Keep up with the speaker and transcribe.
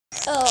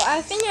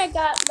I think I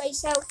got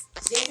myself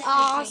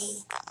off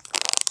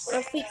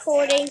of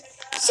recording.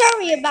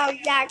 Sorry about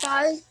that,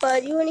 guys,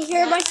 but you want to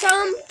hear my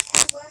song?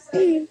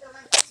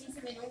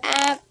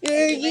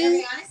 After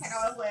you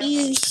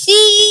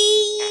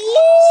see,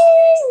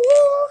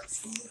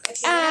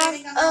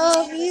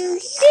 after you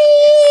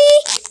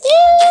see,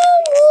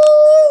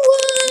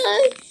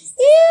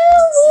 you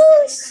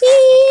will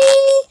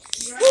see,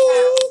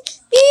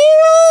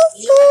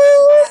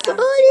 beautiful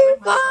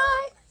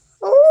butterfly,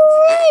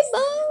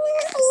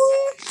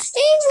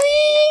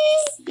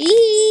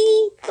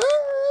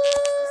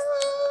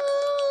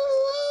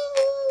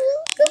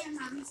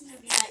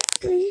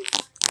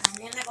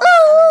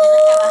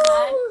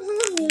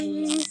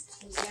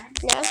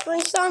 That's my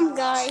song,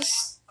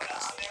 guys.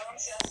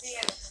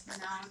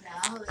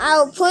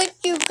 I'll put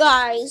you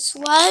guys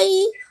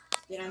right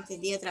Durante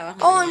el día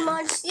trabajo. on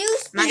my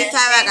shoes. Mami está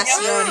de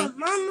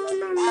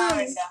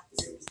vacaciones.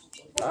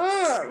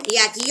 Y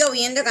aquí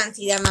lloviendo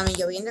cantidad, mami,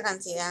 lloviendo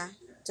cantidad.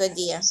 Todo el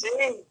día. Sí.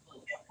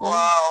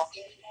 Wow.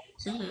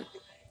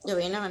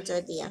 Lloviendo con todo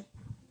el día.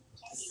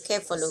 ¿Qué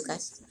fue,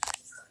 Lucas?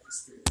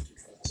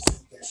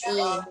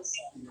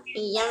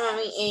 Y ya,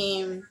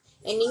 mami,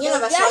 el niño lo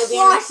pasó hoy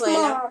bien en la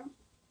escuela.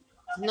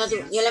 No,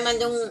 yo le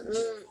mandé un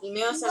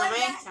email a la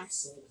maestra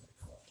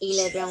y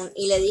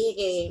le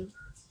dije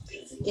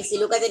que si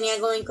Lucas tenía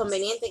algo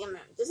inconveniente,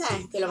 tú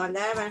sabes, que lo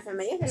mandara para la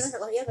enfermería, que él lo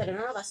recogía, pero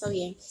no lo pasó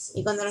bien.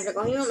 Y cuando lo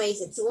recogimos me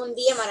dice, tuvo un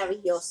día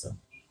maravilloso.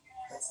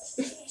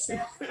 ¿Y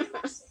la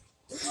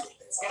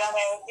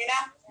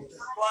medicina?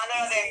 ¿Cuándo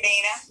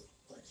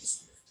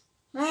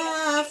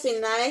termina?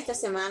 Final de esta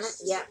semana,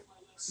 ya.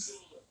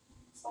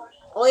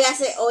 Hoy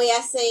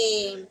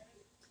hace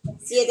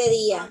 7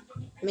 días,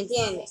 ¿me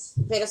entiendes?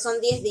 Pero son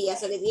 10 días, o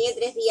sea que tiene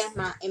 3 días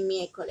más en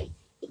miércoles.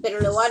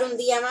 Pero le voy a dar un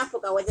día más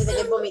porque acuérdate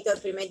que él vomitó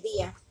el primer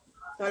día.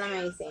 Toda la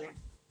medicina.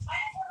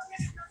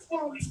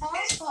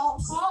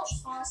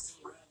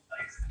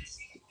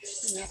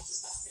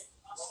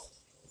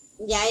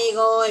 Ya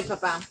llegó el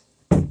papá.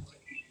 Va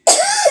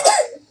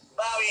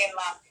bien,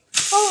 ma.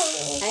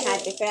 Ay,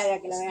 Jate,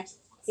 espera que lo veas.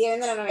 Sigue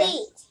viendo la novela.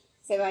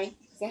 Se va ahí.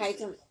 Se hi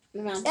to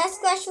no. That's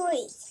special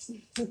eight.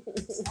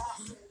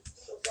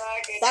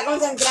 Está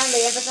concentrando,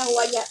 ya empezó a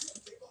jugar ya.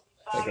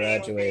 I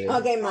graduated.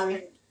 Ok,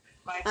 mami.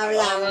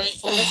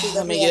 Hablamos. Un besito,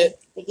 Let me cuídate. get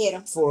Te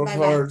quiero. 4 Bye,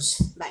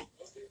 cards. Bye.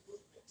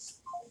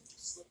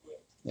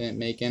 Didn't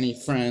make any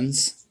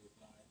friends.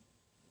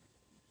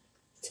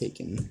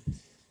 Taking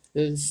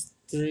this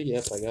 3.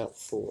 Yep, I got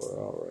 4.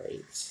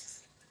 Alright.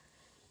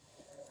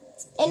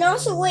 And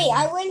also, wait,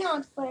 I went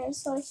on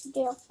first, so I should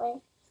get a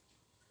friend.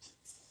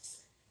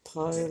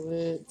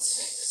 Pilot.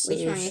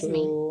 Which one is me?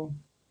 Social.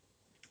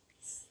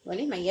 What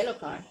is my yellow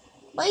card?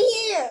 Right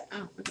here.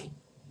 Oh, okay.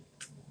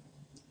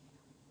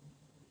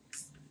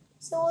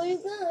 So we're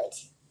good.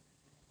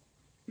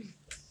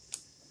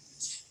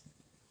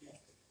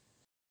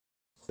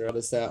 What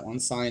is that one?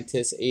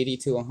 Scientists 80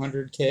 to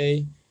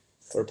 100K,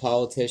 or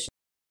politicians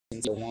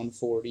to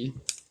 140.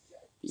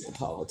 Be a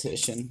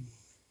politician.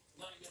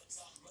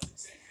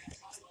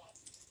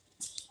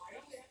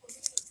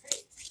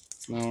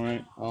 All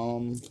right.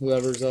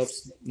 Whoever's up,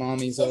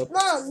 mommy's up.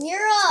 Mom,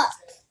 you're up.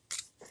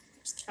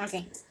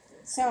 Okay.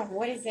 So,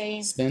 what is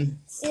the... Spin.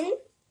 Sin?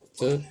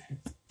 Good.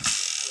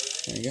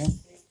 There you go.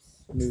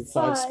 Move 5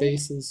 Five.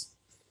 spaces.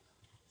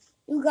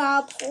 You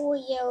gotta pull a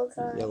yellow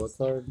card. Yellow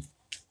card.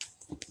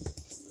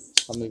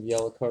 I'll move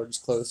yellow cards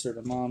closer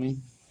to mommy.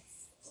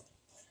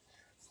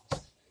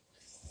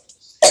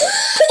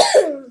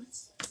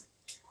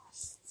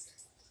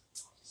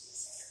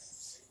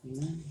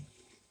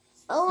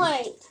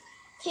 Alright.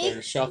 They're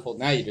Pick. shuffled.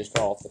 Now you just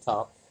draw off the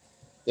top.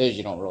 Those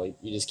you don't really.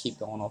 You just keep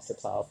going off the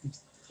top.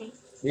 Okay.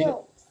 Read it.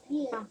 No.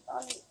 Yeah.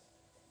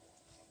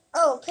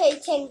 Oh, pay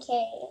 10K.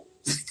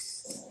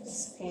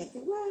 Okay.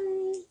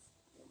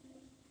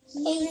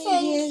 Pay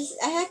 10. Yes,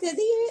 I have to do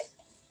it.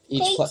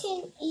 Each Pay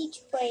 10 each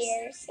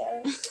player, so.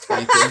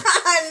 Thank you.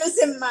 I'm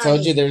losing money.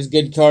 Told you there's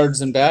good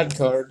cards and bad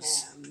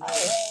cards. I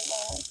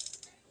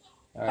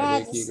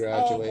Alright, Luke, you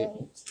graduate.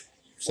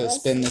 So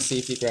spin to see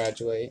if you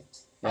graduate.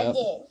 Yep.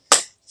 did.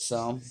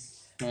 So,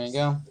 there you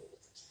go.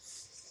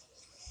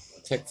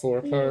 Pick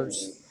 4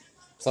 cards.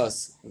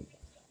 Plus,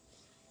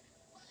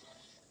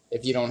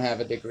 if you don't have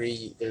a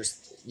degree,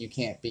 you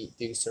can't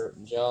do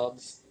certain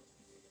jobs.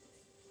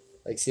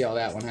 Like, see how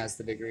that one has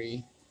the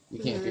degree? You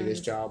can't do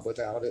this job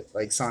without it.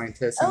 Like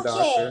scientist and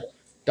doctor. Okay.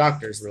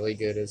 Doctor's really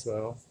good as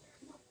well.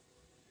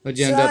 What'd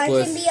you So end up I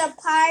with? can be a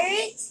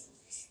pirate,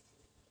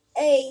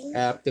 a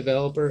App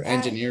developer.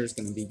 Engineer's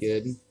gonna be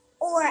good.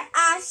 or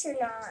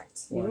astronaut.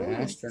 Or an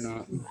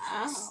astronaut.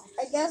 Wow.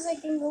 I guess I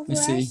can go for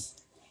Let's see.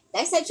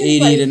 That's actually 80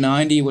 quite... to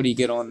 90. What do you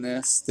get on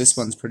this? This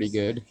one's pretty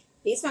good.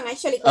 This one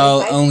actually Oh,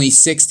 qualifies. only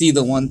 60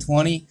 to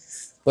 120,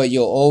 but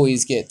you'll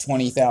always get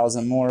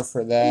 20,000 more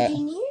for that.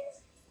 engineer.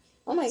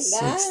 Oh my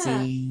god.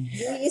 60,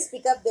 You just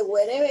pick up the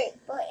whatever.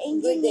 But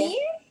Good there. engineer.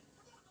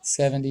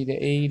 70 to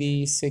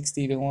 80,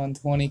 60 to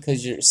 120,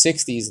 because your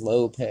 60 is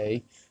low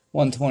pay.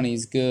 120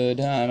 is good.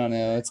 I don't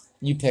know.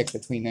 You pick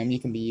between them. You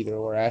can be either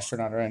or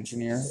astronaut or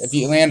engineer. If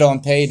you land on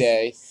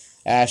payday,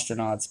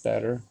 Astronaut's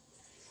better.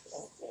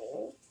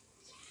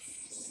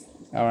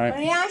 All right.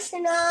 My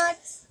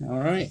astronauts. All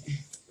right.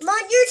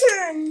 Not your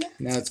turn.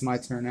 Now it's my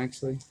turn,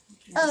 actually.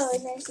 Oh,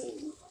 that's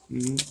it.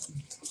 Mm-hmm.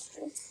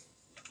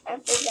 I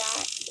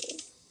forgot.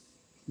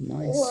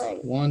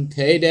 Nice. One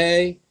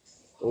payday.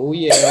 Oh,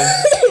 yeah.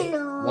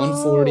 No.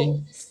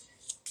 140.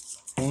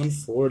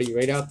 140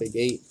 right out the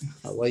gate.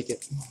 I like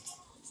it.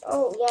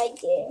 Oh, yeah, I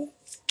did.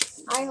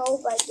 I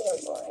hope I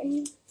get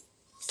one.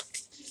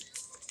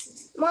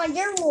 Come on,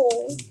 your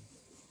roll.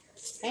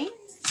 Okay.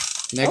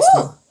 Next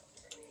Oh!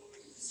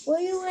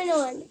 What you went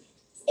on?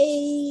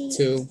 A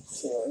 2.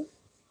 2.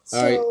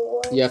 All right.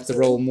 one, You have to two.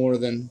 roll more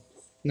than.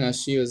 No,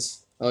 she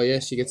was. Oh, yeah,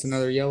 she gets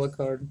another yellow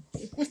card.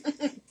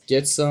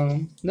 Get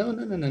some. No. Right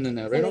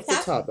the off the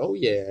top? top. Oh,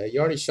 yeah. You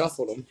already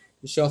shuffled them.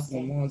 You shuffled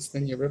them once,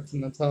 then you ripped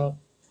from the top.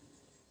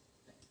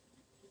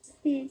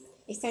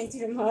 It's time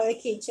to remove the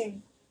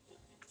kitchen.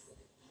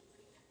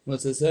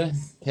 What's it say?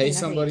 Pay I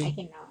somebody.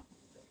 cannot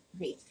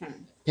read.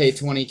 Pay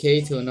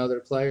 20K to another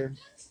player.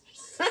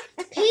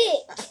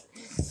 Pick.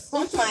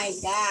 Oh my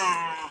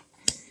god.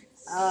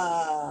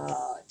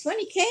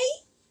 20K?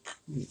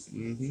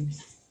 Mm-hmm.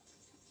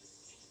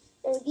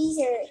 Oh, these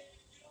are.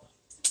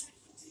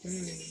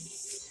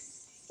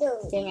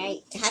 So, Then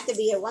I have to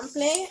be a one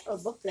player or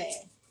both player?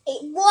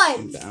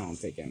 one. I don't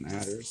think it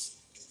matters.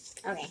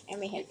 Okay, let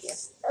me help you.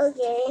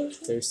 Okay.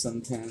 There's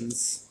some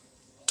 10s.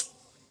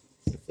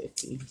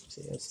 50.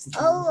 So yes,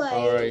 Alright.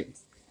 All right.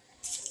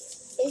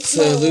 It's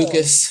So my roll.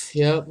 Lucas,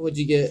 yep. What'd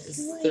you get?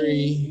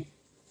 3.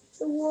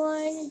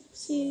 1,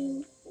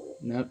 2,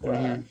 Nope. Right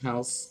here.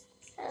 House.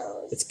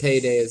 house. It's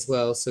payday as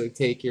well. So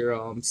take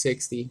your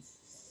 60.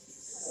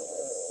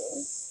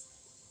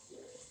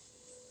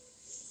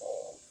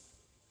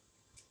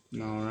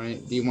 All right.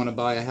 Do you want to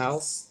buy a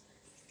house?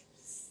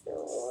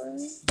 4.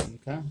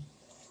 Okay.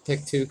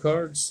 Pick 2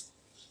 cards.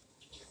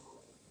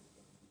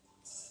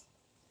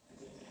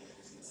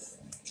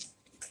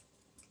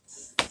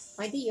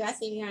 Why did you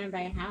ask if you want to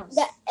buy a house?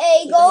 The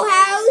Eagle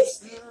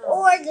house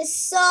or the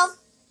soft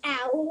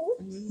owl.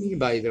 You can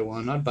buy either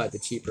one. I'd buy the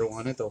cheaper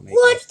one. It don't make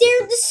What? much They're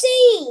difference. the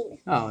same.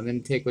 Oh, and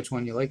then take which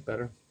one you like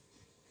better.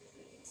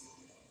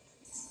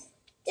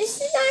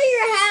 This is not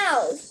your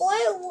house.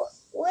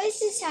 What is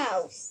this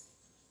house?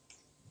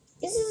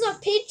 This is a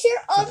picture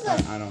of a.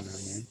 I don't know,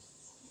 man.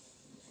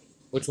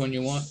 Which one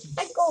you want?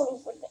 I'm going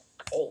for the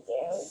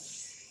Eagle.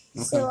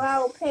 Okay. So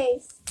I'll pay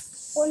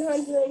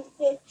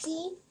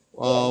 150.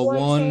 One.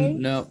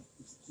 110. No.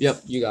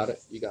 Yep. You got it.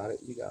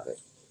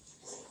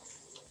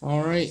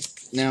 All right.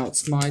 Now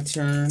it's my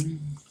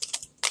turn.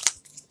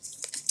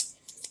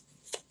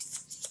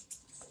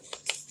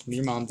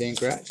 Your mom didn't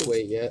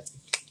graduate yet.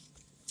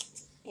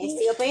 And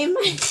still paying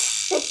money.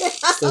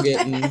 Still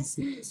getting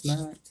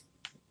smacked.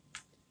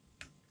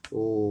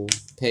 Oh,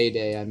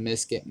 payday. I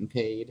miss getting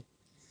paid.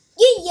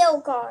 Get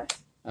yellow card.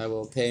 I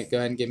will pay. Go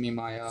ahead and give me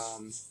my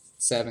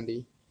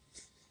 70.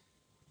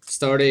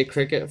 Start a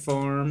cricket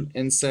farm.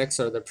 Insects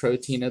are the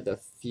protein of the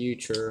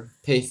future.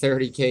 Pay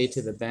 30K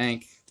to the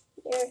bank.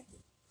 Here.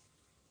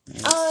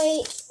 Yeah.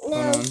 I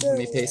now. Hold on. Let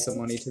me pay some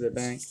money to the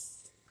bank.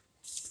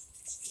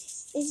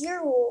 It's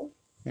your rule.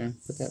 Here,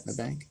 put that in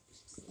the bank.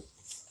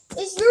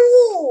 It's your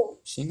rule.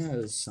 She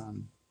knows,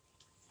 son.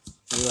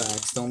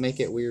 Relax. Don't make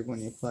it weird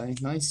when you play.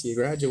 Nice. You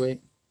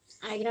graduate.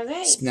 I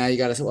graduate. Now you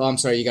gotta. Well, I'm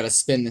sorry. You gotta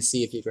spin to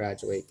see if you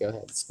graduate. Go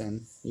ahead,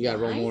 spin. You gotta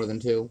roll Why? more than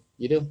 2.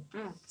 You do. Oh.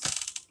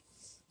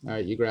 All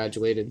right. You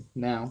graduated.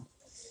 Now,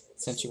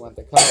 since you went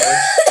to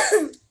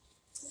college,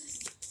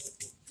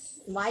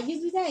 Why you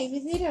do that?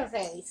 You did it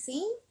already.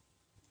 See?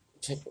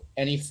 pick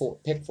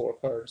Pick 4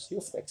 cards.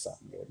 You'll fix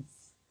something good.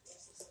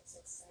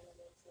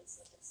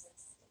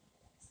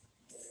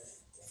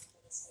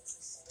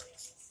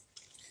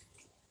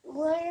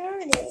 What are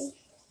they?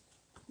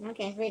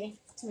 Okay, read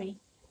it to me.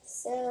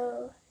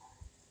 So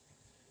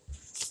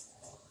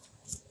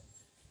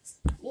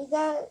you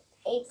got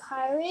a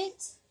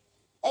pirate,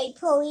 a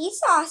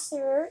police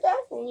officer,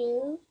 that's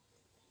new.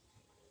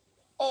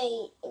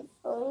 A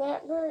phone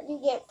number, you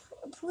get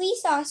a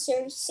police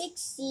officer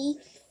 60,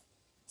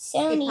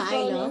 70 A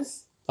pilot.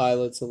 bonus.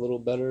 Pilot's a little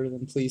better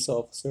than police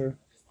officer.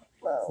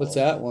 Whoa. What's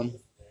that one?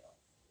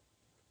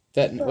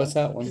 What's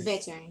that one?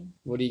 Veteran.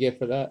 What do you get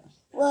for that?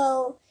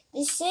 Well,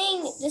 the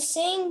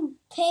same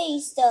pay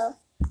stuff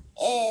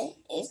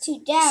is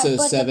to that, So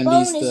but the 70's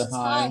bonus the is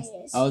high.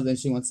 highest. Oh, then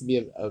she wants to be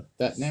a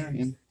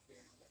veterinarian.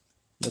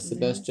 That's the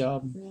best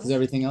job because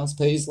everything else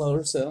pays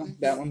lower. So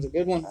that one's a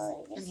good one.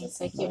 Alright, this Okay, is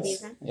so you're nice.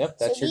 different. Yep,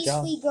 that's So your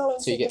job. these we go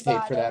So you into get the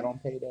paid for that bottom. on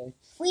payday.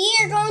 We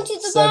are going to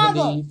the 70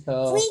 bottom.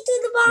 to Please to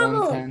the bottom.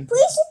 110.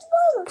 Please to the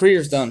bottom.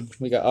 career's done.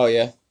 We got. Oh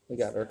yeah, we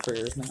got our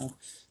careers now.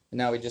 And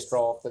now we just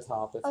draw off the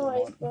top if you Oh,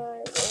 want.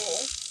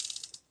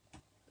 it's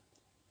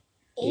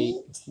 8.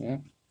 8. Yeah.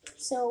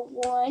 So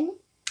 1,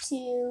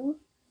 2,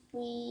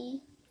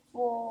 3,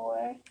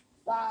 4,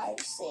 5,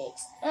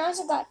 6. I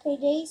also got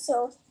payday,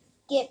 so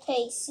get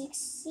paid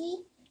 60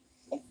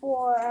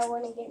 before I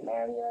want to get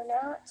married or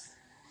not.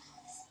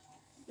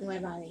 What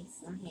about these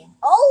on here?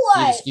 Oh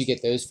You, wait. you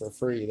get those for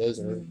free. Those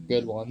are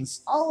good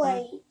ones. Oh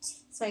wait.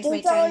 So it's Do my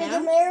you turn want to now?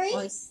 get married? Or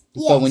it's-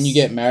 But when you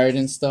get married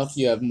and stuff,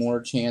 you have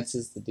more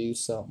chances to do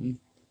something.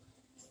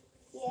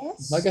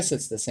 Yes. I guess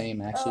it's the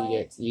same actually.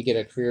 Alright. You get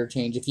a career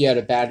change. If you had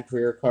a bad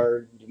career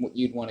card,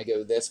 you'd want to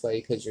go this way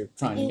because you're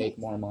trying to Mhm. make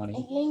more Are money.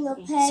 you gonna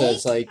pay? So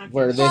it's like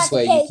where Have this to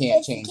way pay you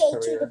can't change 50K to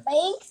the career.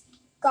 bank.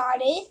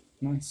 Got it.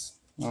 Nice.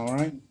 All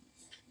right.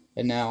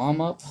 And now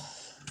I'm up.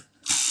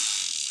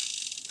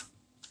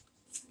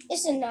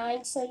 It's a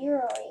 9, so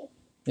you're alright.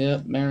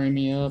 Yep. Marry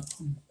me up.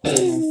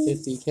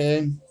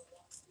 50K.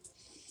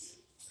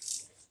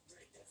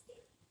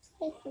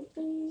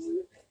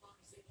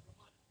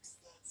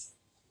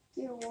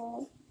 Your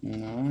wall. All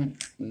right.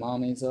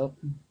 Mommy's up.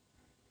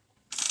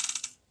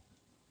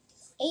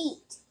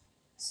 8.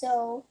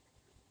 So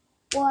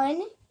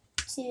 1,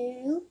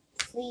 2,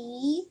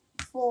 3,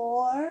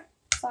 4,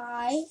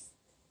 5,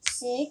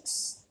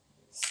 6,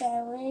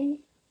 7,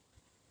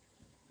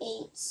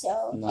 8.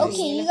 So Nice.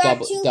 okay, you got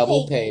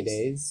Double two paydays.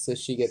 paydays. So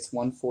she gets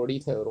 140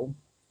 total.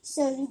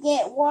 So you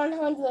get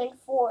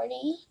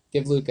 140.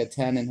 Give Luke a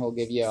 10 and he'll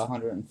give you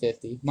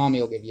 150. Mommy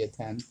will give you a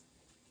 10.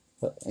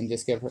 And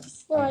just give her.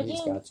 No, I He's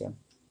didn't. got you.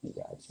 He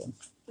got you.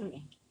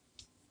 Okay.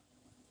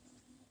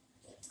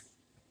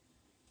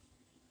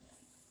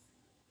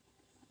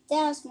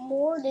 That's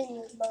more than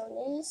your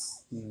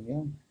bonus. There you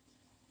go.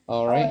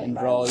 All right, Alright, and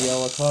draw a Mommy.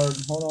 yellow card.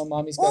 Hold on,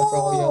 Mommy's got to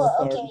draw a yellow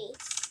card. Okay.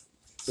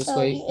 Just so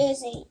wait.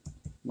 It's a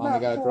Mommy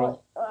got to draw.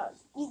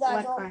 You got What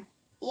to draw card?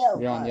 yellow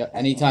You're on. card.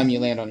 Anytime you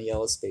land on a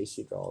yellow space,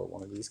 you draw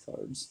one of these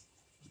cards.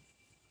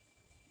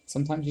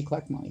 Sometimes you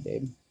collect money,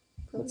 babe.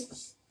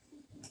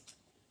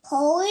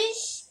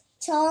 Polish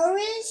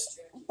tourist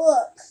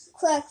book.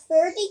 Collect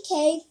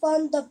 30K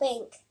from the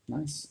bank.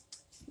 Nice.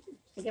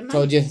 Look at mine.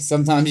 Told you.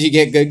 Sometimes you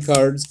get good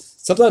cards.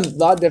 Sometimes a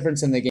lot of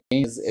difference in the game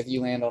is if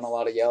you land on a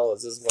lot of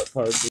yellows. Is what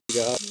cards you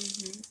got.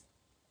 Mhm.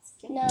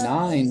 No.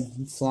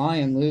 9.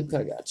 Flying, Luke.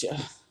 I got you.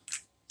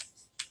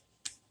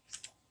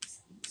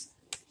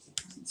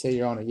 So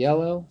you're on a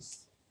yellow,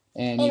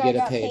 and you I get a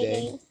got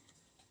payday.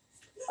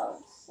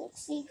 Oh,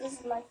 60. This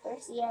is my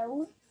first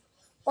yellow.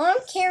 Mom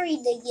carried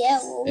the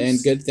yellows.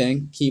 And good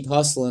thing, keep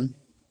hustling.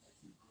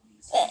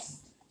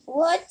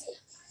 What?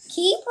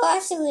 Keep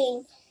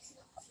hustling.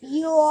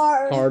 You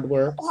are Hard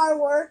work hard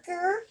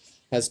worker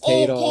has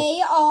paid and off.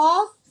 pay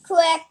off.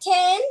 Collect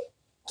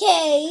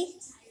 10K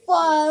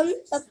from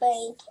the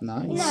bank.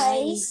 Nice.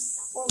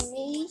 Nice for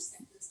me.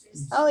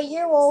 Oh,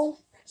 you're old,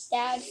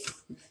 Dad.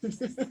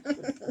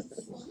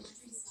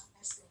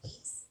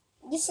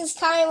 This is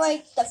kind of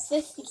like the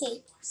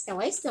 50K. The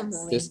way still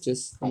moving.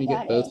 Just let me I get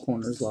got both it.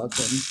 corners locked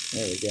in.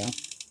 There we go.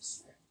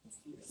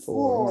 4.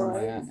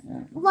 Four. Yeah.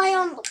 Why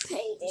on the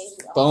payday?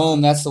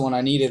 Boom, that's the one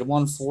I needed.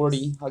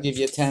 140. I'll give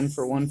you a 10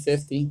 for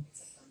 150.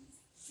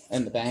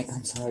 In the bank.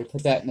 I'm sorry.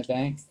 Put that in the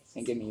bank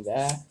and give me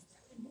that.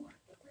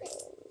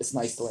 It's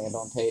nice to land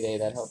on payday.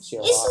 That helps you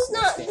a This lot. is in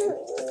not this game.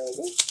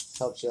 good.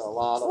 Helps you a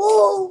lot.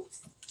 Whoa.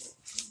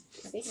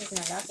 This is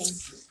not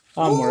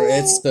locking. Where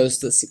it's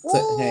supposed to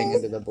hang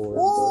into the board,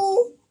 but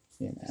Whoa.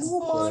 you know, Come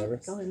on. whatever.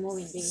 Go ahead,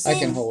 moving these. I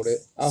can hold it.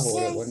 I'll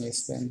hold it when you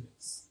spin.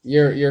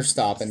 You're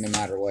stopping no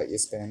matter what you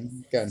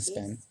spin. Gun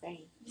spin. There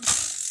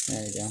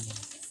you go.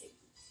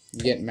 You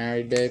getting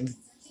married, babe?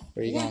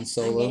 Or you going I'm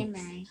solo? getting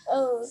married.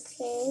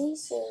 Okay,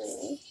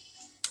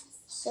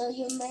 so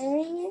you're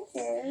marrying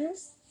her.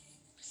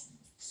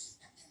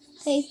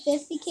 Pay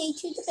 50K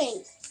to the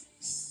bank.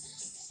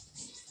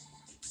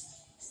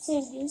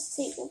 So just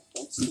take a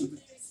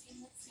 50.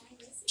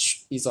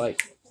 He's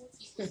like,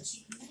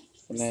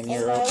 and then And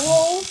you're I up.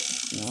 roll.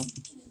 No.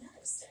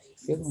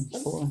 Good one.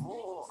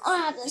 4. I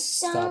have the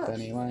Stop son.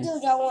 anyway. Do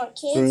I want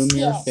kids? Groom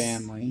your Yes.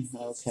 family.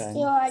 Okay.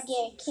 Do I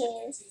get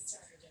kids?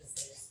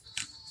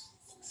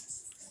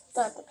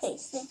 Got to pay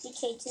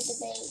 50K to the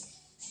bank.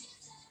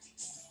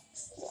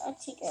 Yeah, I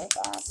take it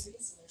off.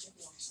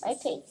 I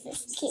paid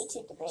 50K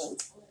to the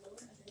bank.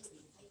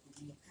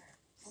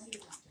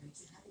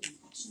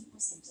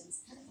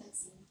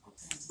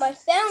 My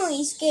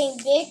family's getting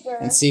bigger.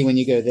 And see when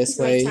you go this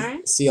My way,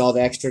 turn? see all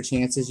the extra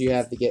chances you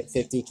have to get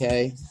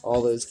 50K.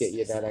 All those get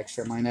you that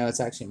extra money. No, it's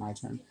actually my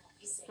turn.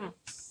 Oh.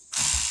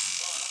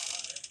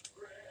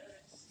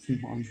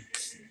 Come on.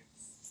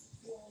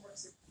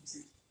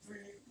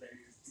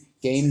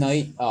 Game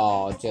night.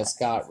 Oh, just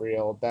got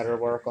real. Better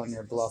work on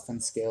your bluffing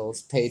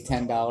skills. Pay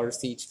 $10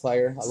 to each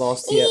player. I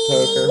lost to you at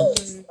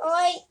poker.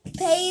 Alright,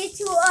 pay it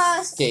to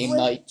us. Game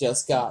night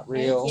just got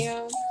real.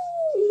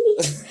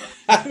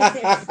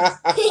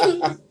 Thank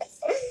you.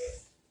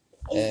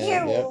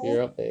 And, yep,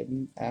 you're up,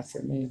 baby.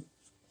 After me.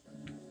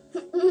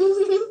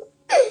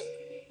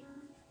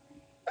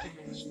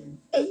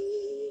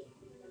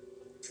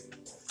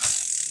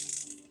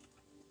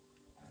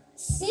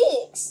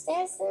 Six.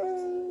 That's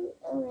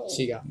alright.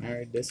 She got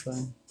married this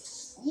way.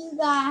 You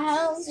got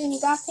house and you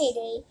got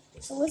payday.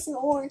 So what's your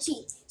ORT?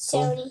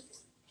 70.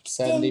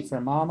 70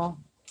 for mama.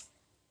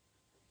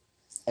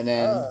 And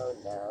then Oh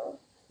no.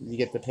 you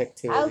get to pick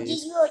 2 I'll of give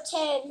these. you a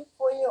 10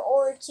 for your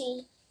ORT.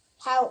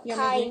 How You want me to-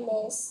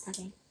 kindness.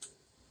 Okay.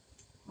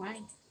 Why?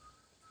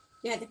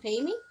 You have to pay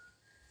me?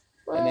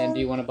 And then, do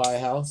you want to buy a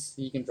house?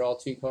 You can draw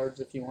 2 cards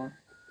if you want.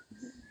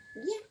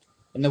 Yeah.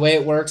 And the way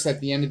it works at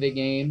the end of the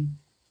game,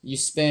 you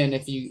spin.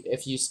 If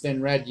you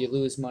spin red, you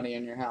lose money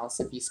on your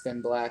house. If you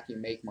spin black, you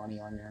make money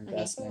on your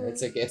investment.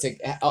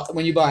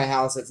 When you buy a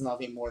house, it's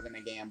nothing more than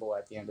a gamble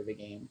at the end of the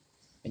game,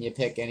 and you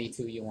pick any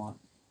 2 you want.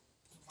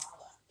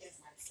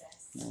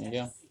 There you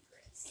go.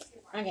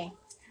 Okay.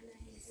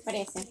 What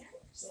is it?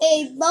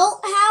 A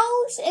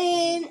boathouse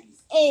and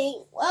a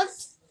what?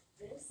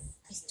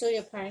 Studio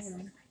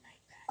apartment.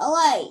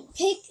 Alright,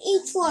 pick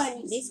each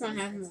one. This one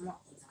has more,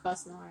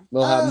 cost more.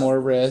 We'll have more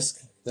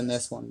risk than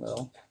this one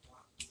will.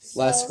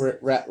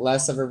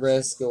 Less of a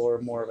risk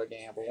or more of a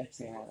gamble.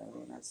 You know what I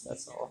mean?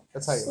 That's all.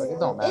 That's how you look. It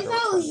don't matter. If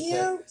I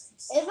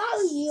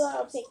was you,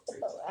 I'll pick the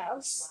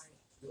boathouse.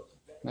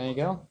 There you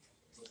go.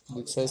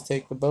 Luke says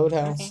take the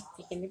boathouse. Okay,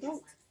 taking the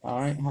boat. All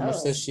right. How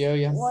much does she owe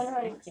you?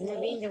 100. Can we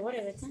be in the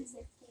water with us?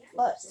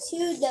 But to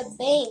the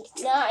bank,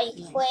 not a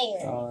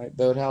player. All right.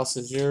 Boathouse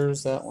is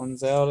yours. That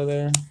one's out of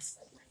there.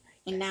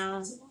 And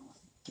now,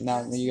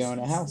 Now you go in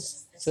a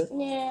house. That's it.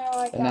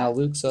 Now And now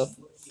Luke's up.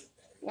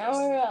 Now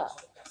we're up.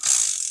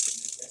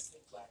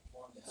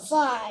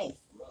 5.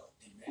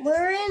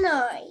 Where am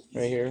I?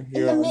 Right here.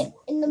 You're on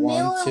In the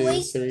middle 1, of 2,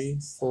 the 3,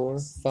 4,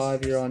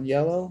 5. You're on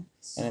yellow,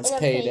 and it's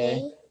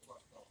payday.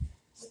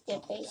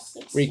 Get paid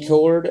 60.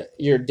 Record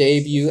your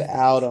debut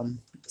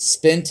album.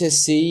 Spin to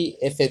see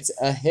if it's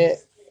a hit.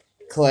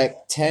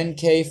 Collect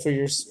 10K for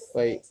your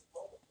wait.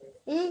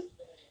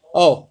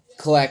 Oh,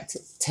 collect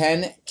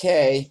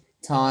 10K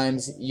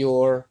times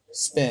your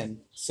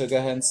spin. So go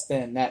ahead and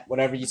spin that.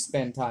 Whatever you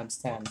spin times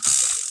 10.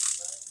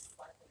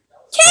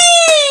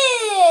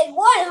 Kid!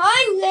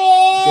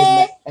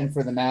 100! And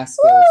for the mask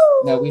goes.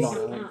 No, we don't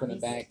know him from the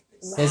bank.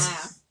 wow.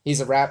 He's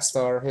a rap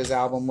star. His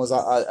album was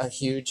a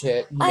huge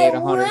hit. He made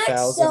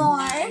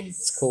 100,000.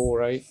 It's cool,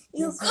 right?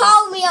 You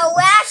call me a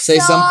rap Say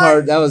star. some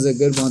card. That was a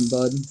good one,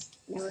 bud.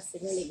 That was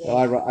really good.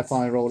 Oh, I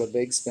finally rolled a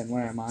big spin.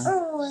 Where am I?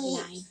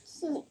 Oh, wait.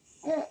 9.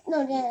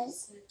 No,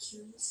 Dennis.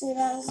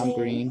 I'm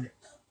green.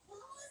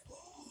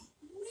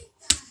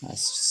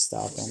 Let's just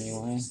stop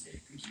anyway.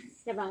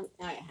 It's about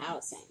our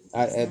house.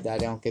 I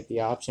don't get the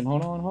option.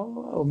 Hold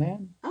on,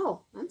 man.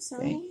 Oh, I'm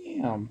sorry.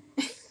 Damn.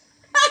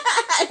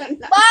 I don't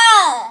know. Bah!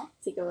 I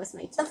think it was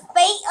my The turn.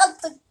 fate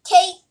of the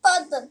cake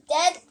of the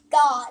dead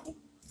god.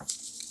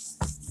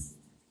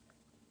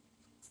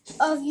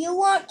 If you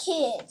want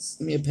kids.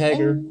 Give me a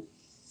pegger.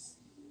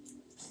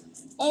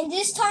 And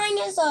this time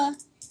is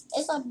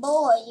a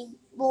boy.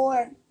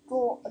 Boy.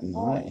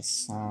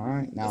 Nice. All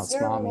right. Now it's Is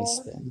there mommy's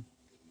a- spin.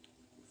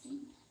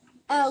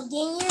 I'll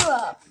gain you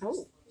up.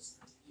 Oh,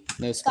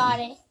 No spin. Got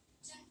it.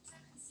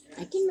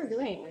 I can do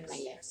it on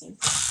my left hand.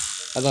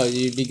 I thought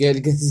you'd be good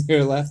because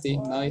you're a lefty.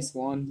 Nice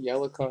one.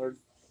 Yellow card.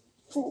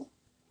 Cool.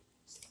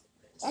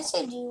 I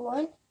said you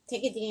one.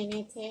 Take a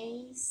DNA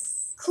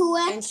test.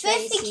 Collect And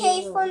Tracy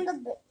 50K will- from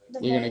the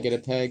You're gonna get a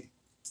peg.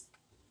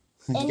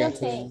 You And got a to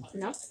peg.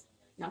 Nope.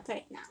 Not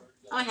peg now.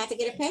 Oh, I have to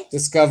get a peg?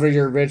 discover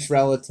your rich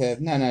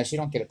relative. No, she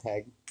don't get a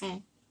peg.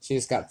 Okay. She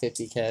just got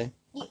 50K.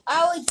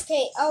 I would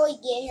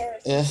get her.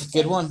 Yeah,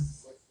 good one.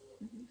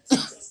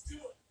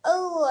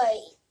 Oh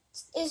wait,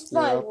 it's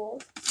You're my up.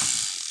 rule.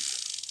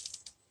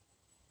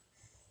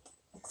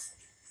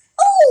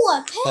 Oh,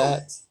 a pet.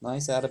 Pet.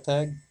 Nice, add a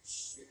peg.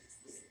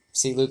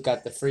 See, Luke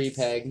got the free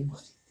peg.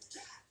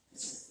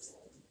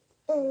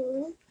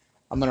 Mm.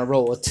 I'm gonna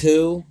roll a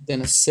 2,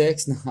 then a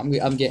 6. No,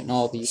 I'm getting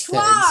all these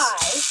pegs.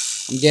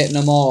 Try. I'm getting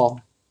them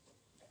all.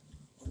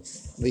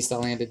 At least I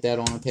landed dead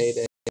on a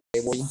payday.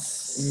 Boy.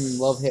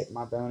 Love hitting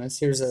my bonus.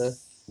 Here's a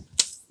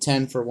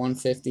 10 for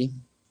 150.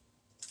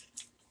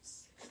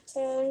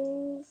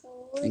 10,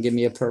 And give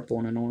me a purple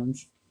and an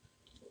orange.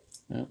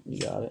 Yep, you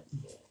got it.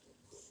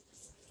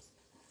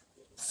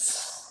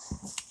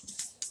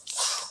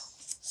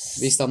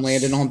 At least I'm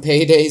landing on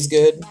paydays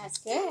good. That's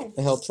good.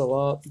 It helps a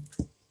lot.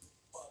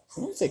 I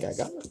don't think I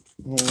got it.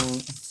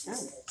 Oh.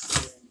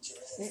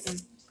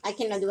 I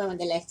cannot do it on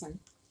the left hand.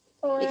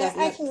 Oh, Because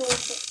I look. can make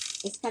it.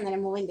 It's kind of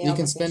moving the You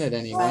can opposite. spin it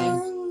anyway.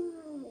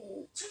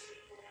 1.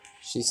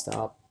 She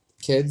stopped.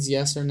 Kids,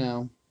 yes or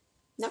no?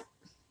 No.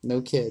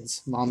 No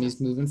kids. Mommy's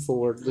moving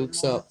forward.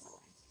 Luke's up.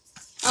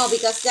 Oh,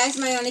 because that's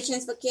my only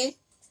chance for kid?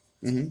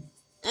 Mm-hmm.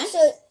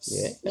 So,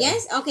 Yeah.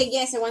 Yes? Okay,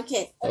 yes, I want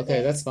kid.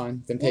 Okay, that's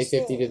fine. Then pay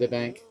 50 to the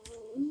bank.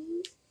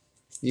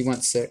 You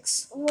want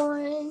 6.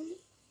 1,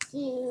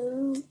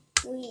 2,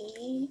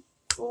 3,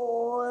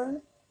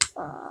 4,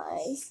 5.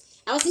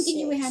 I was thinking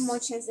you would have more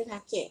chance to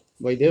have kid.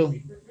 We do.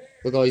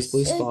 Look at all these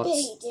blue spots.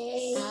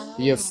 Payday.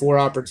 You have 4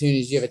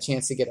 opportunities. You have a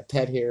chance to get a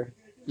pet here.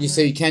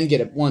 You can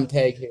get one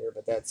peg here,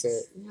 but that's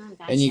it. No,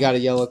 And you got a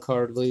yellow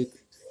card, Luke.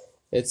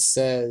 It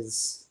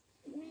says,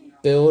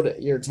 build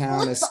your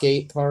town a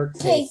skate park,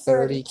 pay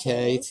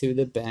 30K to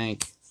the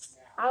bank.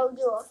 I'll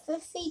do a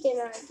 50, then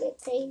I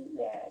get paid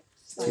back.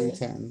 2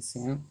 10s,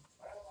 yeah.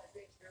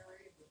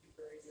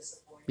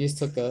 You just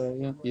took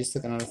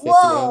another 50 Whoa,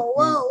 out.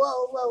 whoa,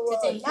 whoa, whoa,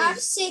 whoa. Fifty. Not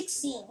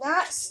 60,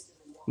 not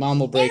Mom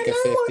will break a There's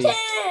no more 50.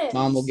 tens.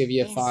 Mom will give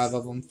you Yes. 5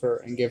 of them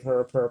and give her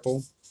a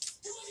purple.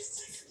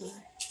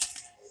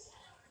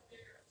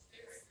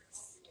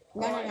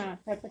 No.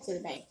 Purple to the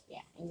bank. Yeah.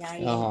 And now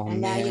you, Oh and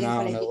now you man, can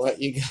I don't collect know your what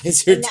 10. you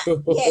guys are And now,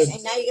 doing. yes,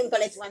 and now you can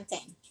collect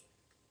 110.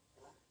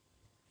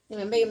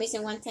 Remember you're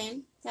missing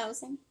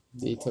 110,000?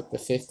 You took the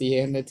 50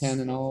 and the 10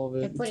 and all of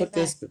it. And put Put it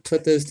this.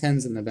 Put those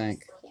 10s in the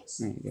bank. Yes.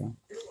 There you go.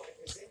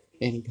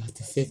 And he got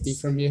the 50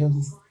 from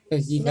you.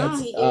 You No, got,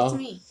 he gave it to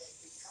me.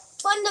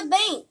 From the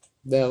bank.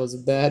 that was a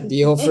bad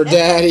deal for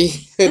Daddy.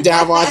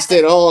 Dad watched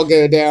it all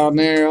go down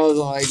there. I was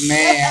like,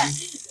 man,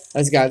 I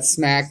just got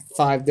smacked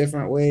 5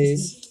 different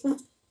ways.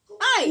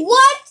 Hi.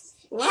 What?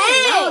 Well,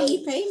 Hey. no,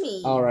 you pay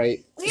me. All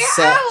right. We're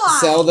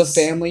Sell the allies.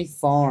 family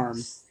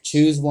farm.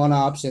 Choose one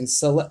option.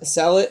 Sell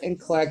it and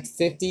collect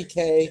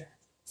 $50K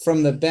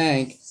from the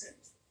bank.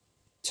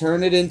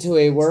 Turn it into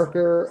a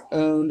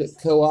worker-owned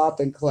co-op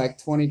and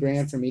collect 20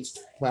 grand from each.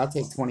 Well, I'll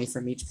take 20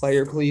 from each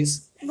player,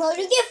 please. Bro,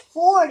 you get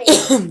 40.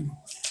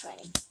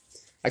 Funny.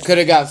 I could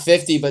have got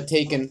 50, but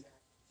taken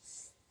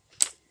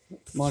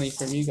money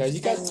from you guys.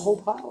 You got a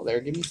whole pile there.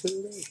 Give me 2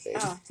 of those, baby.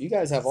 Oh. You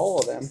guys have all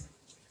of them.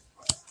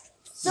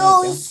 So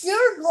Okay. it's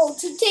your goal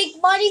to take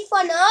money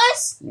from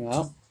us?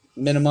 Well,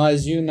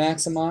 minimize you,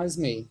 maximize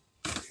me.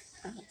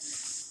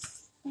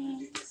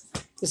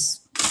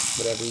 Just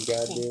whatever you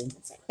gotta do.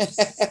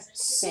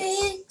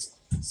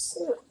 6.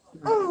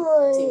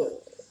 Oh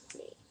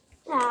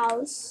my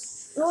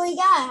house. We only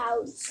got a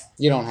house.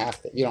 You don't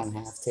have to. You don't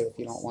have to if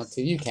you don't want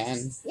to. You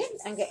can. Yeah,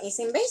 it's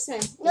in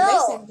basement.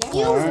 No, Basement, you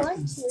yeah. don't Alright.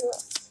 want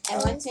to. I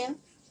want to.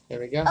 There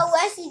we go.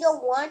 Unless you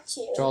don't want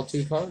to. Draw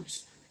 2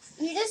 cards.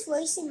 You're just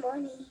wasting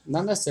money.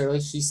 Not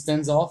necessarily. She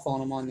spins off on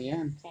them on the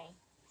end. Okay.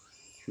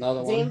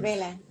 Another Dream one.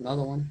 Villa.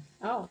 Another one.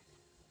 Oh,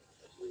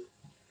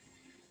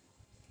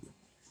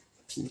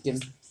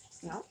 Peeking.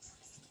 no.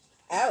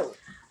 Oh.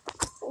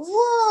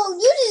 Whoa,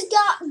 you just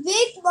got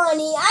big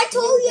money. I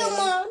told you,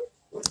 Mom.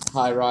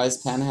 High rise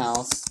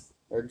penthouse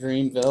or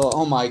dream villa.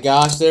 Oh my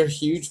gosh, they're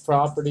huge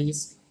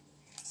properties.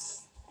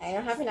 I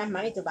don't have enough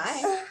money to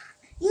buy.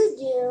 You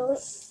do.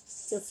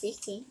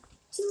 250.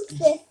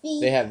 250.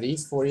 They have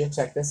these for you.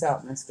 Check this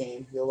out in this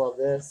game. You'll love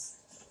this.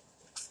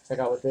 Check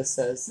out what this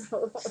says.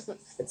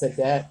 It's a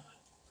debt.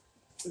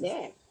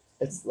 Yeah.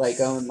 It's like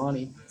owing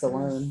money. It's a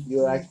loan.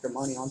 You owe extra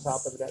money on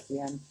top of it at the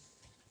end.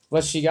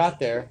 What's she got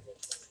there?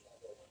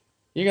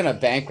 You're gonna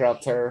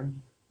bankrupt her.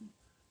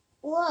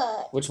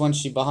 What? Which one's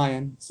she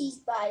buying? She's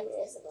buying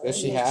this one. Does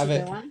she Yeah, have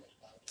cheaper it? One.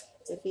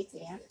 250,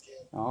 yeah.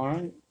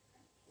 Alright.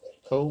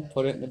 Cool.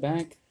 Put it in the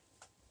bank.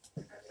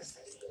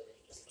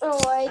 Oh,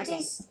 Okay.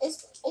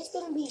 it's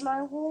gonna be my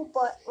rule,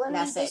 but let me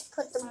That's just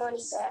put the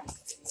money back.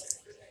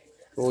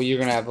 Well, you're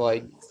gonna have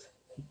like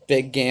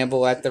big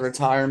gamble at the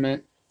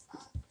retirement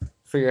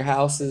for your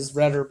houses,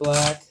 red or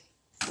black.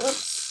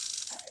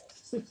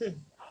 Whoops.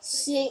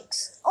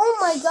 6. Oh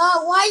my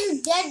God! Why are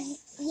dead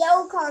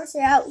yellow cards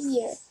are out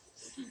here?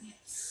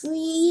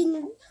 3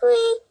 and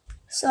 3.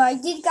 So I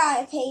did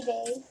got a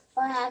payday,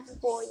 but I have to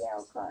pull a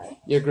yellow card.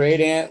 Your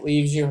great aunt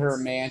leaves you her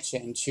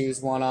mansion.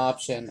 Choose one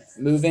option.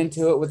 Move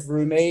into it with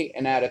roommate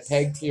and add a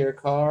peg to your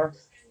car.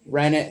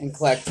 Rent it and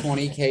collect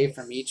 20K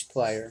from each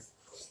player.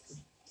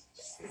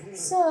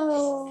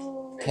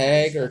 So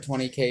Peg or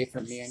 20K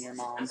from me and your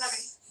mom.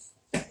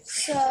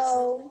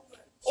 so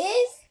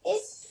if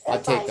I'll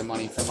if take I- the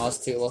money from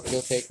us too. Look,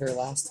 you'll take her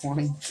last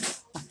 20.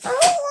 I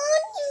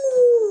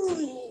want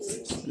you.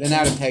 Then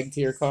add a peg to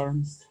your car.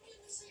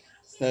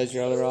 That's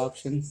your other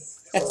option.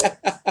 I don't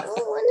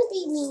want to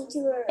be mean to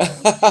her.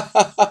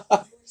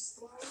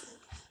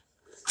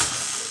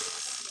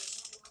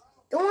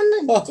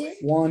 Don't want to.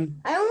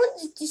 One. I don't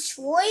want to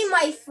destroy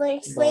my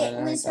French But plate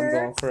I'm with her.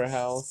 going for a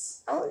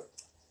house.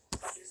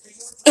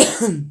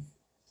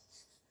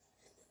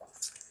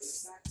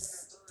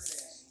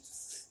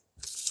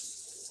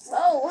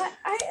 Oh,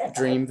 what?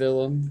 Dream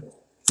Villa.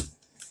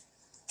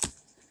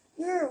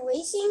 You're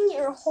wasting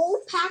your whole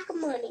pack of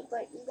money,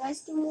 but you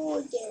guys can roll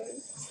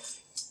again.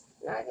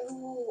 Not a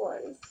roll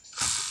one.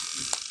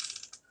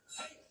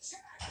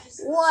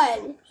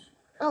 1.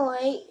 Oh,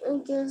 I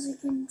guess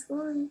I can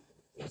try.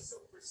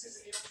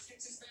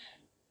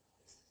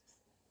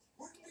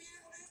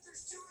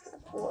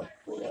 Four,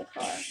 clear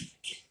car.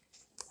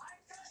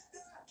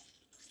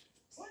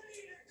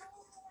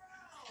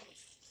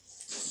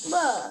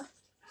 Bruh,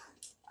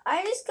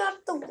 I just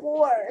got the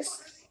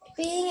wars.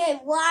 Being a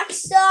rock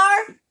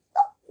star,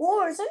 the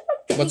wars.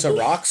 What's a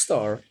rock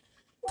star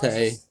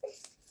pay?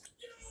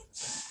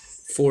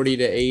 40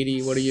 to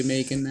 80. What are you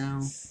making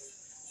now?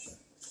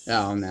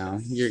 Oh no,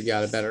 you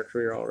got a better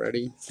career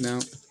already. No.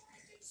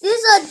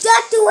 This is a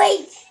death to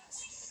wait.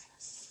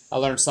 I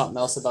learned something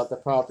else about the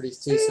properties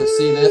too. So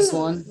see this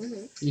one?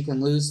 Mhm. You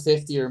can lose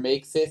 50 or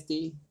make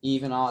 50.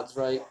 Even odds,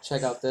 right?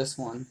 Check out this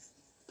one.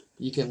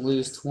 You can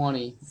lose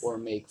 20 or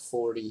make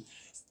 40.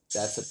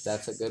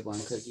 That's a good one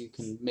because you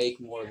can make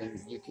more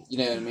than you can. You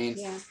know what I mean?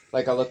 Yeah.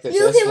 Like I looked at You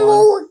this can one.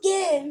 roll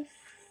again.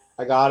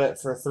 I got it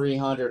for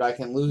 300. I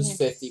can lose Yeah.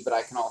 50, but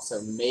I can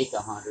also make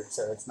 100.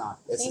 So it's not.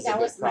 This I think is a that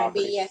good was my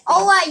property. BS.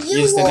 Oh, You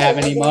just didn't have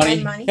any I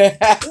didn't money.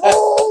 have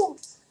Oh,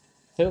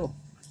 Who?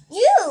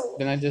 you.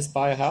 Didn't I just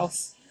buy a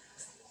house?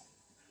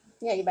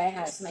 Yeah, you buy a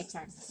house. My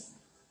turn.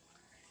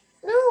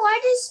 No, I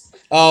just.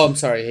 Oh, I'm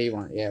sorry. He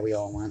went. Yeah, we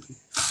all went.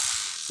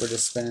 We're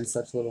just spinning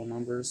such little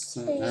numbers.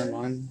 So never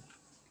mind.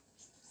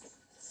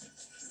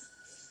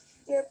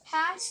 Your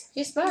past.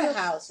 You just bought a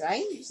house,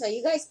 right? So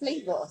you guys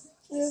played both.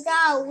 You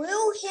got a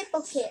little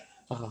hypocrite.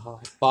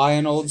 Buy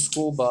an old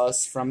school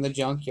bus from the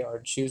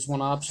junkyard. Choose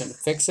one option.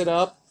 Fix it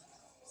up.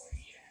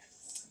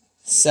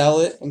 Sell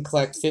it and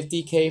collect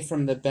 50K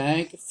from the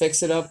bank.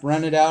 Fix it up,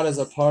 rent it out as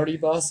a party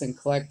bus, and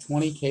collect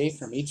 20K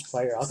from each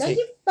player. I'll So take.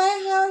 you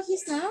buy a house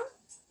just now?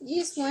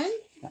 You just won?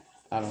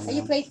 I don't Or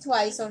you know. played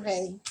twice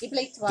already? You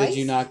played twice? Did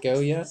you not go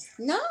yet?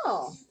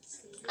 No.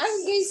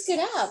 I just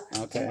get up.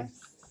 Okay.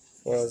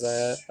 Where was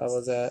I at? I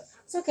was at.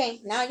 It's okay.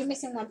 Now you're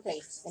missing one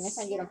place. The next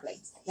time you don't play.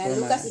 Now Where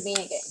am I Lucas at? is being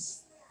again.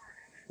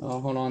 Oh,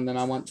 hold on. Then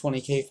I want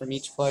 20K from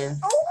each player.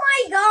 Oh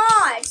my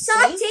God!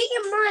 Stop See?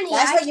 taking money.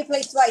 That's why you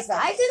played twice. Though.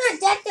 I did not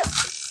get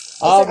the.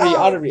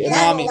 I'll read. Yeah,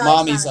 Mommy, no, it's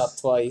mommy's fine. up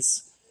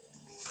twice.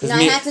 'Cause No, I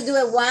me- have to do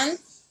it one,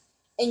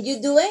 and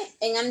you do it,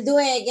 and I'm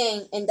doing it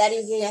again, and Daddy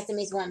you have to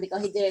miss one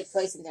because he did it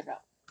twice in the row.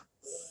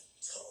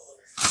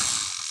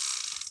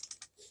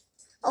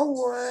 A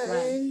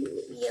one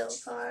yellow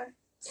car.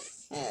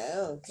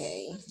 Oh,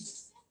 okay.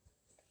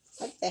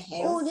 What the Oh,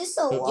 hell? this is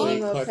a Okay. You one.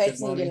 need more collected pets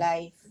in your money.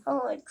 life.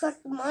 Oh, I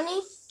collect the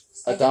money.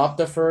 Adopt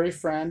a furry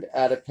friend,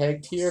 add a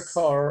peg to your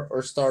car,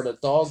 or start a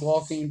dog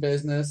walking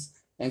business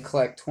and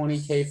collect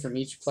 20K from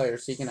each player.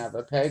 So you can have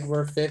a peg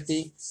worth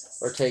 50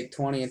 or take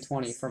 20 and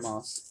 20 from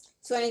us.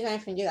 20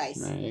 from you guys.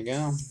 There you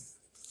go.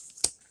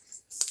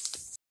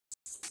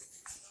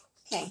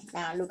 Okay,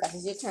 now Lucas,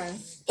 it's your turn.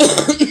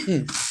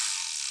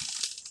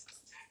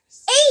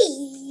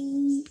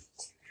 Hey!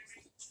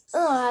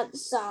 Oh, I have to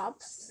stop.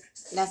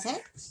 That's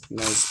it?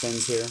 No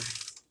spins here.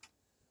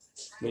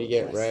 When you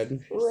get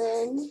red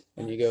When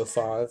and you go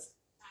 5.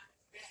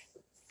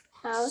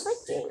 house, like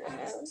getting a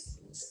house.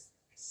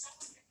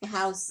 A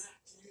house.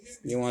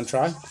 You want to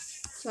try? You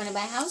want to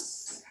buy a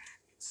house?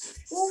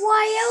 Well,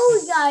 why are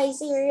you guys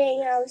here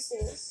getting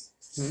houses?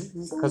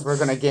 Because we're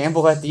going to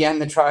gamble at the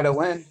end to try to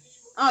win.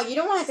 Oh, you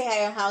don't want to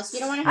have a house. You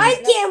don't want to I'm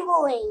have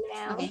gambling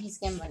now. Okay, he's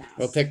gambling now.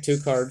 We'll pick 2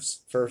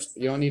 cards first.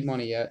 You don't need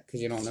money yet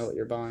because you don't know what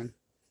you're buying.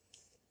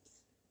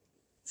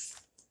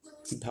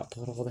 About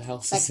put all the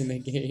houses in the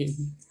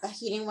game. But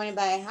he didn't want to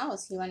buy a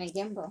house. He wanted to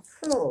gamble.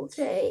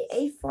 Okay,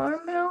 a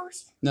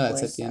farmhouse. No, that's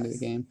Where's at the end of the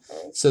that? game.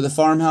 So the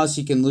farmhouse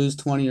you can lose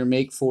 20 or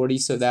make 40,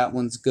 so that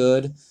one's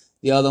good.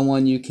 The other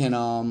one you can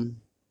oh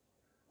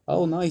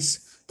nice.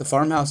 The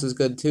farmhouse is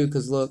good too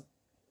cuz look,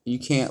 you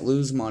can't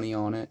lose money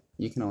on it.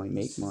 You can only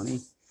make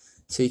money.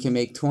 So you can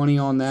make 20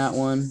 on that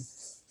one.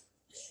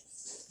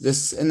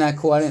 This isn't that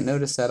cool? I didn't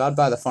notice that. I'd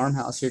buy the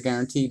farmhouse. You're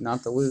guaranteed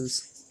not to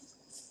lose.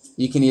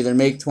 You can either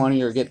make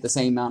 20 or get the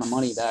same amount of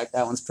money back.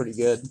 That one's pretty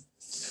good.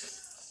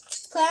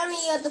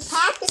 Plenty of the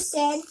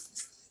Pakistan.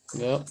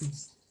 Yep.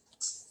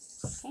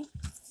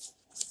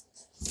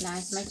 Now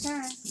it's my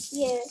turn.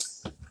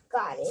 Yes,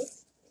 got it.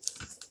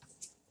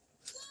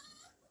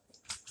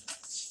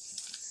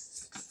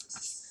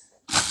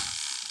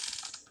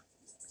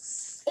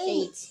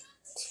 Eight.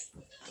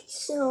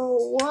 So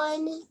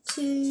 1,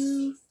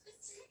 2,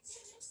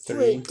 3.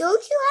 Wait,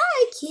 don't you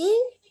have a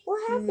kid?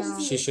 What happened No.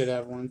 to She you? should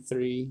have 1,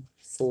 3,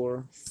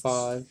 4,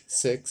 5,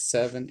 6,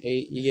 7,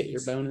 8. You get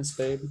your bonus,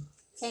 babe.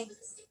 Okay.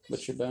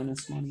 What's your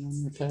bonus money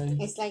on your pay?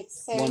 It's like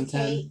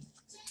 110.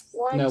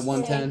 7K. No,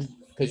 110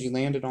 because you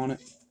landed on it.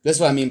 That's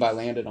what I mean by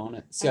landed on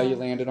it. See how you Oh.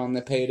 landed on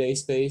the payday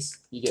space?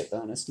 You get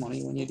bonus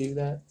money when you do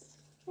that.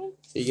 So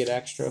you get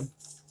extra.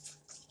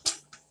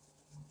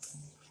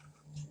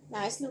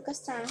 Now it's Lucas'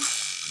 turn.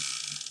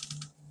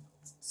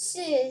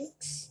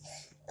 6.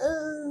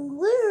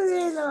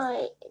 We're in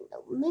the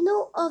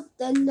middle of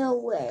the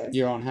nowhere.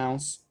 You're on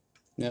house.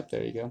 Yep,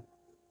 there you go.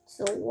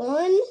 So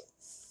 1,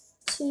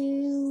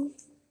 2,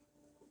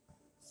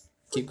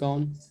 Keep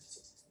going.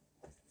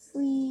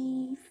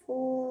 3,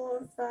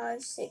 4,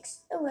 5, 6.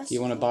 Do you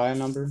want to buy a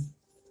number?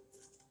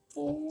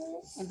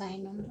 Yes. And buy a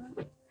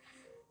number.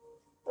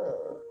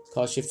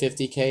 Cost you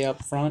 50K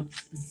up front.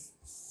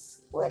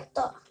 What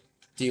the?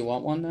 Do you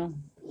want one though?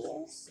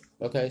 Yes.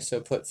 Okay, so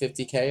put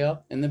 50K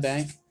up in the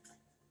bank.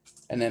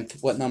 And then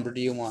what number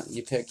do you want?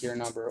 You pick your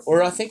number.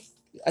 Or I think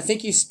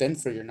you spin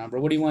for your number.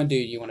 What do you want to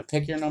do? Do you want to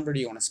pick your number or do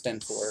you want to spin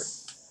for it?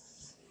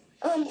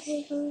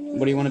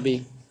 What do you want to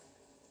be?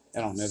 I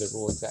don't know the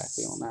rule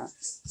exactly on that.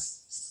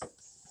 It's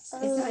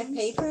not a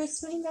paper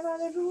explaining about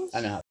the rules.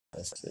 I know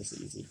this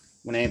is easy.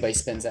 When anybody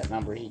spends that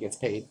number, he gets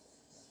paid.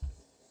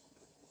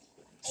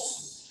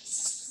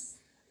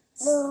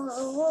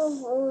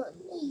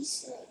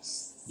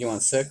 You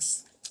want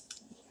 6?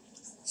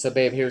 So,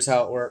 babe, here's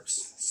how it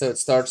works. So it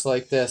starts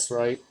like this,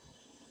 right?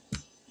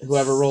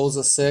 Whoever rolls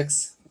a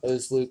 6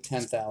 owes Luke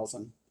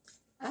 10,000.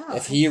 Oh.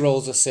 If he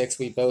rolls a 6,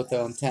 we both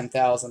owe him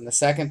 10,000. The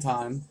second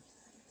time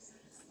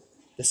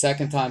The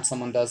second time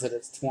someone does it,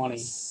 it's 20.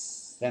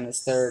 Then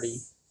it's 30.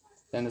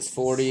 Then it's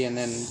 40, and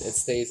then it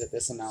stays at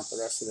this amount the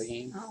rest of the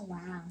game. Oh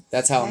wow.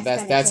 That's how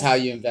That's That's kinda how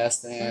you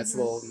invest in it. It's a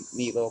little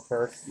neat little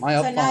perk. My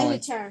up So now your falling.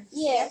 turn.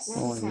 Yes.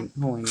 Now your turn.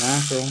 Holy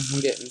mackerel!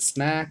 I'm getting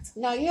smacked.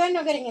 No, you are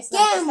not getting a Get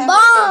snap.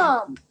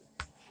 bomb!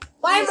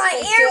 Why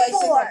my Air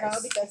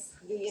Force? Because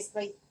you just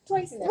played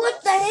twice in the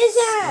What the is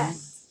that?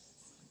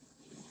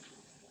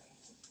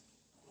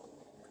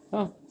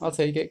 Oh, I'll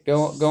take it.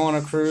 Go on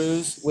a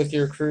cruise with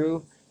your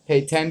crew.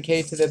 Pay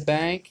 10K to the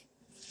bank.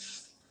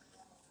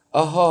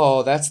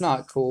 Oh, that's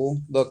not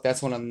cool. Look,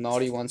 that's one of the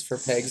naughty ones for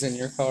pegs in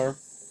your car.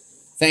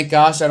 Thank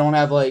gosh I don't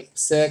have like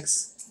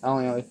 6. I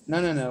only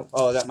no.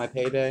 Oh, I got my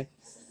payday,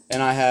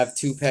 and I have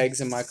 2 pegs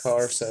in my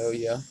car. So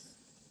yeah,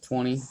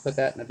 20. Put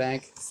that in the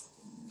bank.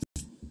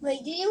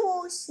 Wait, did you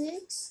roll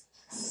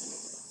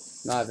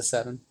 6? No, I have a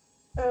 7.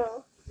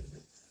 Oh.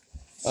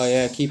 Oh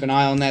yeah, keep an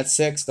eye on that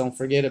 6. Don't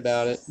forget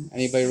about it.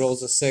 Anybody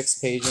rolls a 6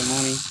 pays your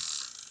money.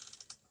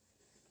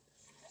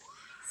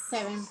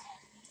 7.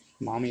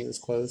 Mommy was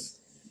close.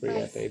 Where you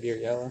at, baby? Or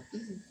yellow?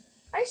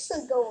 I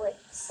should go with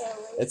 7.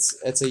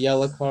 It's a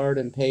yellow card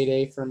and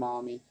payday for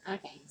mommy.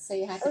 Okay, so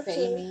you have to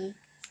pay me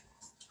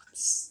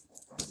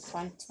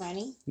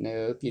 120.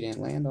 Nope, you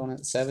didn't land on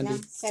it. 70. No,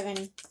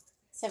 70.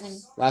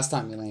 7. Last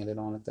time you landed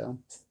on it though.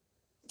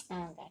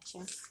 Oh,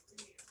 gotcha.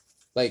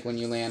 Like when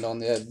you land on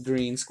the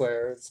green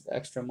square, it's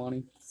extra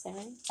money.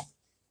 7.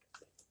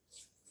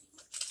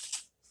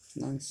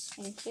 Nice.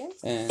 Thank you.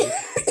 And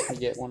you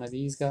get one of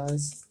these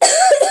guys.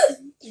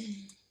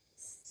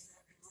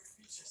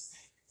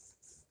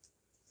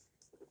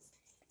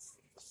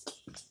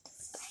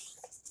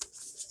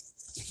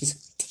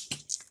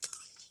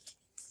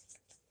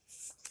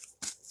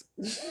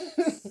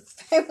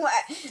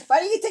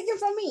 What are you taking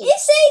from me? It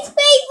says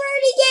pay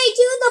 30K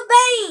to the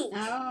bank.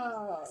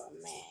 Oh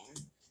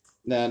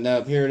man.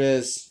 No, here it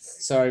is.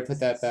 Sorry, put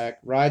that back.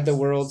 Ride the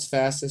world's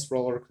fastest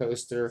roller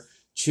coaster.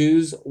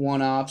 Choose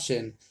one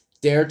option.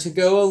 Dare to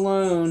go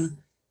alone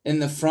in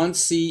the front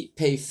seat,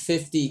 pay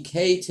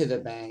 50K to the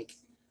bank.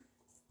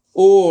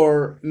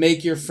 Or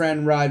make your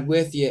friend ride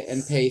with you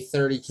and pay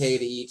 30K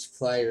to each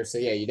player. So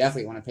yeah, you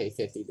definitely want to pay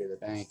 50 to the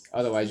bank.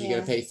 Otherwise, you're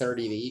going to pay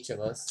 30 to each of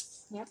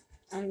us. Yep.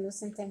 I'm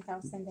losing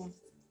 10,000 then.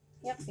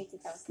 Yep,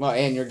 50,000. Well,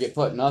 and you're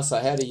putting us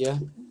ahead of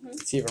you.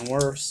 It's even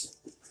worse.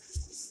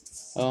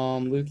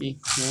 Lukey,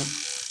 yep.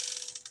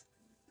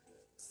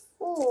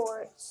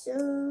 4.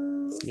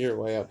 So You're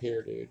way up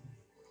here, dude.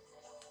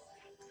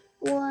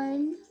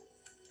 1,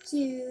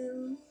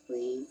 2,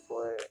 3,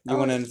 4. You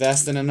want to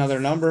invest in another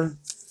number?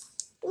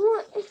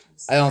 What?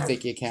 I don't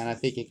think you can. I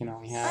think you can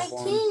only I have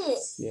one. can't.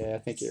 Yeah, I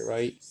think you're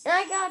right. And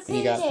I got And payday.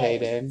 you got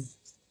payday.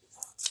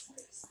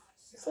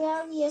 So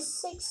that'll be a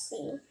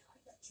 60.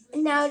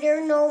 And now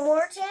there are no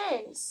more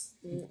 10s.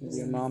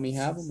 Your mommy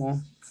have them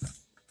all.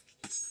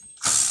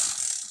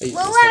 Hey,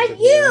 What this about over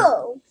here.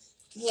 you?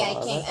 Yeah, I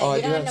can't. Oh, I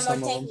You do don't have have some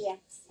no of more 10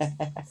 them.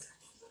 here.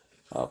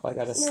 Oh, I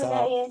gotta No, stop.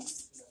 not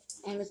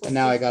yet. And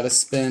now I gotta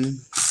spin.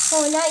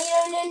 Oh, not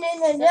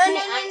yet. No.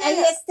 I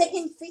was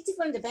taking 50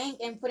 from the bank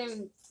and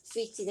putting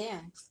 50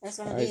 there. That's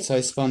what I Alright, did. so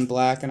I spun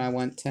black and I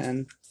went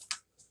 10.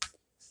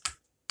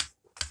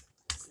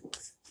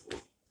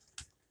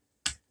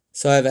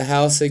 So I have a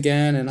house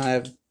again, and I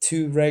have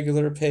 2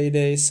 regular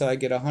paydays, so I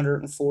get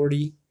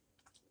 140.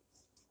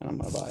 And I'm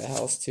gonna buy a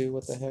house too.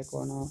 What the heck?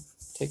 Why not?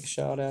 Take a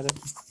shot at it.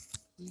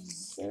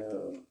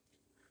 So,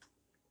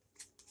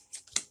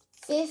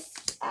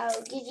 50,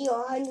 I'll give you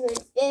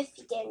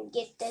 150 and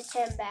get the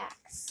 10 back.